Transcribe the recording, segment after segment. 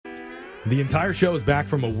The entire show is back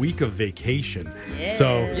from a week of vacation.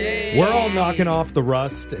 So we're all knocking off the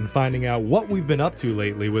rust and finding out what we've been up to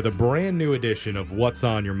lately with a brand new edition of What's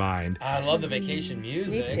on Your Mind. I love the vacation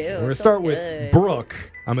music. Me too. We're going to start with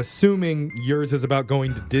Brooke. I'm assuming yours is about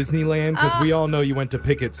going to Disneyland because we all know you went to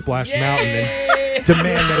Pickett Splash Mountain and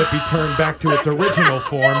demand that it be turned back to its original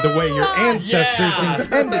form the way your ancestors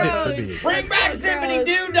intended it to be. Bring back Zippity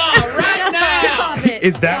Doo-Dah right now!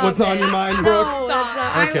 Is that what's on your mind, Brooke? No, that's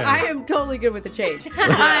not. Okay. I am totally good with the change. You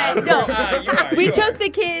We are. took the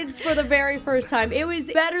kids for the very first time. It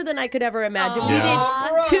was better than I could ever imagine. We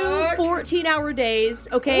Yeah. did 2 14-hour days,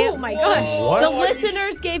 okay? Oh, my gosh. What? The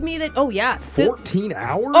listeners gave me the... Oh, yeah. 14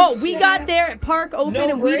 hours? Oh, we got there at Park Open, No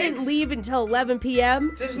and we breaks? didn't leave until 11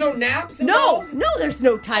 p.m. There's no naps No, involved? no, there's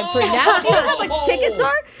no time for naps. You know how much Oh. tickets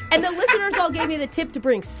are? And the listeners all gave me the tip to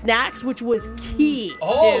bring snacks, which was key,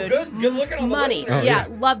 Oh, dude. good looking on the Money. listeners. Yeah,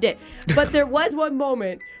 loved it. But there was one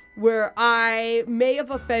moment where I may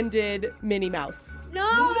have offended Minnie Mouse.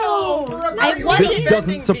 No, Brooke, I are you wasn't- This offending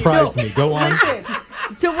doesn't surprise people? me. Go on.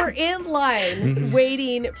 So we're in line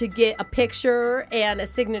waiting to get a picture and a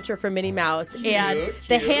signature from Minnie Mouse. And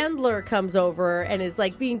the cute. handler comes over and is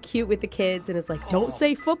like being cute with the kids and is like, don't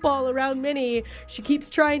say football around Minnie. She keeps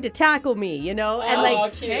trying to tackle me, you know? And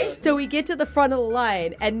like, cute. so we get to the front of the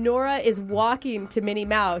line and Nora is walking to Minnie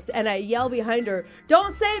Mouse and I yell behind her,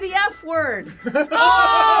 don't say the F word.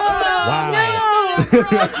 Wow.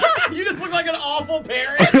 You just look like an awful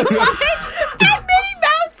parent. And Minnie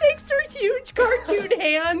Mouse takes her huge cartoon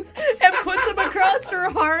hands and puts them across her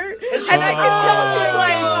heart. And I can tell she's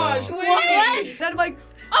like, gosh, what? lady. And I'm like,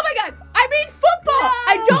 oh my God, I mean football.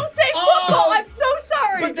 I don't say football. Oh. I'm so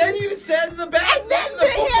sorry. But then you said the bad and then the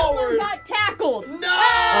the football handler word. got tackled. No!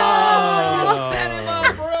 Oh. You set him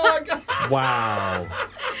up, Brooke. Wow.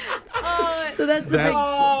 So that's the That's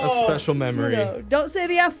a special big, memory. don't say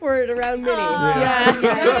the F word around Minnie. Yeah.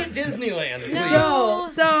 Not at Disneyland, please. No.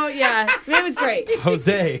 So yeah, it was great.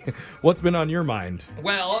 Jose, what's been on your mind?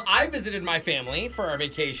 Well, I visited my family for our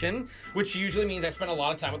vacation, which usually means I spend a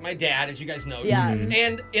lot of time with my dad, as you guys know. Yeah.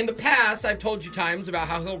 And in the past, I've told you times about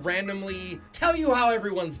how he'll randomly tell you how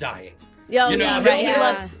everyone's dying. Yeah, You know, yeah, he'll- right. He yeah.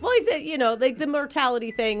 loves. Well, he said, like the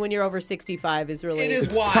mortality thing when you're over 65 is really. It is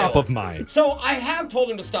It's wild. top of mind. So I have told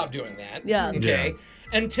him to stop doing that. Yeah. Okay.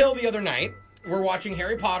 Until the other night, we're watching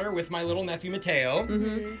Harry Potter with my little nephew Mateo,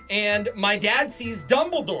 and my dad sees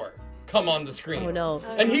Dumbledore come on the screen. Oh no.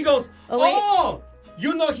 And he goes, Oh, wait. "Oh,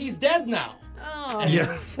 you know he's dead now." Oh.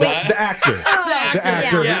 Yeah. The actor. The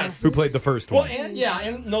actor yes. who played the first Well, one.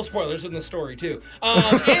 and no spoilers in the story too.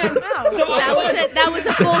 And so That was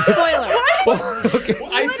a full spoiler.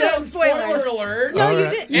 I said no spoiler. spoiler alert. No, All you right.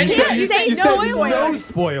 didn't. And You yeah, can't you say You no said spoiler. no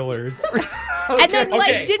spoilers. And then,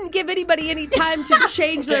 Okay. didn't give anybody any time to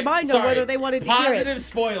change their mind on Sorry. whether they wanted to hear it. Positive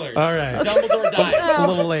spoilers. All right. Dumbledore dies. It's a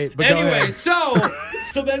little late, but go Anyway, ahead.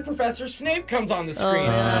 so then Professor Snape comes on the screen,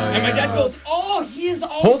 and my dad goes, "Oh, he is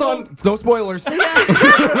also." Hold on. It's no spoilers.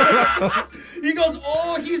 He goes,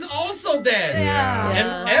 "Oh, he's also dead." Yeah.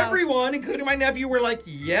 And everyone, including my nephew, were like,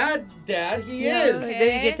 "Yeah, Dad, he is." And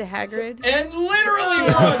then you get to Hagrid. And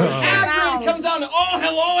literally, Hagrid comes out and, "Oh,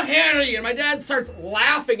 hello, Harry." And my dad starts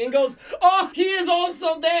laughing and goes, "Oh, he is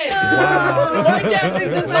also dead." Wow. My dad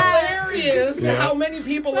thinks it's hilarious Yeah. how many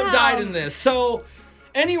people have died in this. So,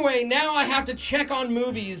 anyway, now I have to check on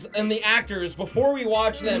movies and the actors before we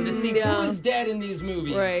watch them to see Yeah. who is dead in these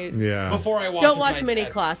movies. Right. Yeah. Before I watch Don't with watch my many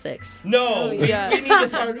dad. classics. No, yeah. we need to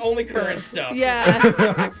start only current stuff.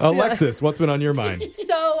 Yeah. Alexis, what's been on your mind?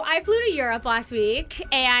 So I flew to Europe last week,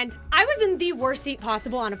 and I was in the worst seat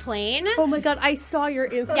possible on a plane. Oh my God, I saw your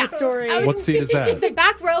Insta Yeah. story. I was- What seat is that? The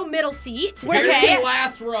back row, middle seat. Very Okay.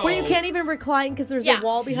 last row. Where you can't even recline because there's Yeah. a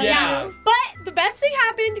wall behind Yeah. you. But the best thing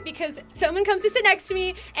happened because someone comes to sit next to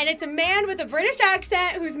me, and it's a man with a British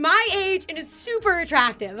accent who's my age and is super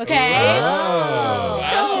attractive, okay? Oh.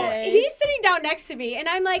 So Okay. he's sitting down next to me, and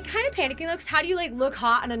I'm like kind of panicking. Like, how do you like look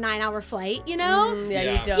hot on a 9-hour flight? You know? Yeah,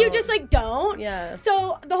 Yeah. you don't. You just like don't. Yeah.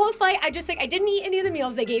 So the whole flight, I just like I didn't eat any of the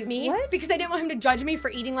meals they gave me What? because I didn't want him to judge me for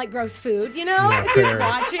eating like gross food. You know, Yeah, if he was fair.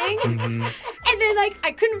 watching. And then like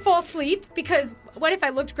I couldn't fall asleep because what if I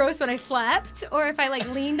looked gross when I slept, or if I like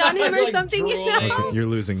leaned on him or Like something? You drooling. know? Okay, you're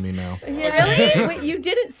losing me now. Really? Wait, you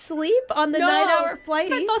didn't sleep on the No. 9-hour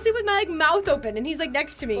flight? I fall asleep with my like mouth open, and he's like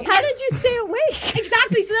next to me. How did you stay awake?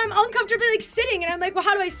 Exactly. So then I'm uncomfortably like sitting, and I'm like, well,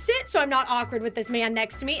 how do I sit so I'm not awkward with this man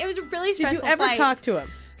next to me? It was a really Did stressful you ever flight. talk to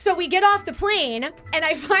him? So we get off the plane, and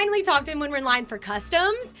I finally talked to him when we're in line for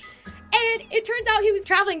customs. And it turns out he was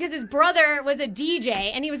traveling because his brother was a DJ,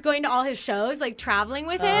 and he was going to all his shows, like traveling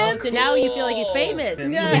with him. So now you feel like he's famous.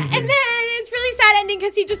 Then- Yeah. And then it's really really sad ending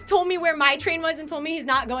because he just told me where my train was and told me he's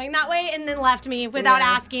not going that way and then left me without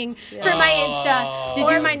asking for my Insta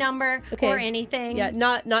or my number or anything. Yeah,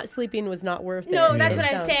 not sleeping was not worth it. No, that's what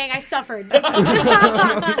I was saying. I suffered.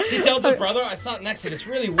 He tells his brother, I sat next to this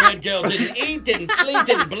really weird girl, didn't eat, didn't sleep,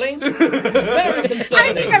 didn't blink. Very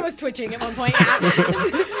concerning. I think I was twitching at one point.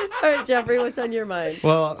 Yeah. All right, Jeffrey, what's on your mind?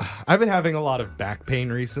 Well, I've been having a lot of back pain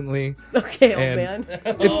recently. Okay, and man.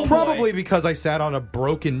 It's probably because I sat on a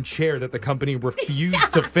broken chair that the company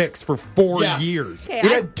refused to fix for 4 years. Okay, it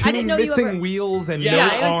had I two didn't know you missing ever- wheels and Yeah, no Yeah,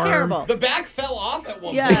 it was arm. terrible. The back fell off at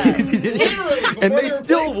one Yeah. point. Literally, before And they replaced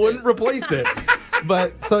still it. wouldn't replace it.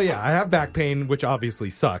 But so yeah, I have back pain, which obviously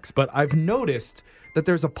sucks. But I've noticed that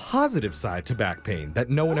there's a positive side to back pain that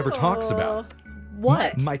no one ever talks about.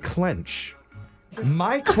 What? My clench.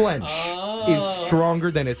 My clench is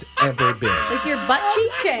stronger than it's ever been. Like your butt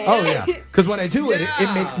cheeks? Okay. Oh yeah, because when I do it, it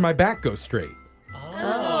Yeah. makes my back go straight.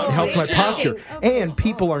 Oh, It helps my interesting. posture, and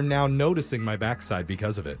people are now noticing my backside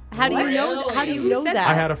because of it. How do you know? How do you know said that?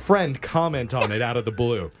 I had a friend comment on it out of the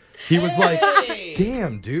blue. He was like, Hey.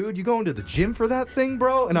 "Damn, dude, you going to the gym for that thing,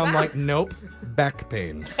 bro?" And I'm like, "Nope, back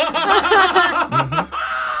pain." Mhm.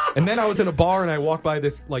 And then I was in a bar and I walked by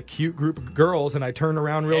this like cute group of girls and I turned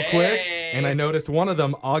around real quick and I noticed one of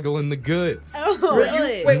them ogling the goods.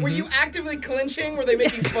 Really? Wait, were you actively clinching? Were they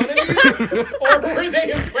making fun of you? Or were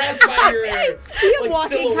they impressed by your See him like,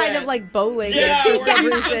 walking silhouette? kind of like bow-legged Yeah, for where some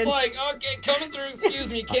he's reason. just like, okay, coming through,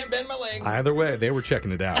 excuse me, can't bend my legs. Either way, they were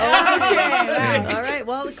checking it out. All right,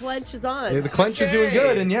 well, the clench is on. Yeah, the clench is doing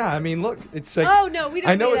good, and yeah, I mean, look, it's like Oh, no, we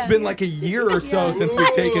don't I know do it's that. been like a year or so since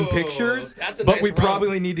we've taken Ooh, pictures, that's a but nice we run.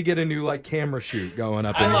 probably need to get a new like camera shoot going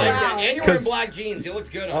up I in like here. that. And you're wearing 'Cause- black jeans. He looks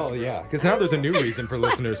good on Oh you, bro. yeah, because now there's a new reason for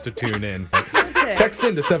listeners to tune in. Okay. Text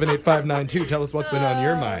in to 78592. Tell us what's been on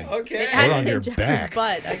your mind. Okay. It Or hasn't on been your Jeffrey's back.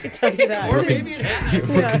 butt, I can tell you that. Or maybe it has.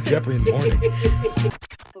 Brooke and Jeffrey in the morning.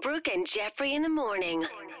 Brooke and Jeffrey in the morning.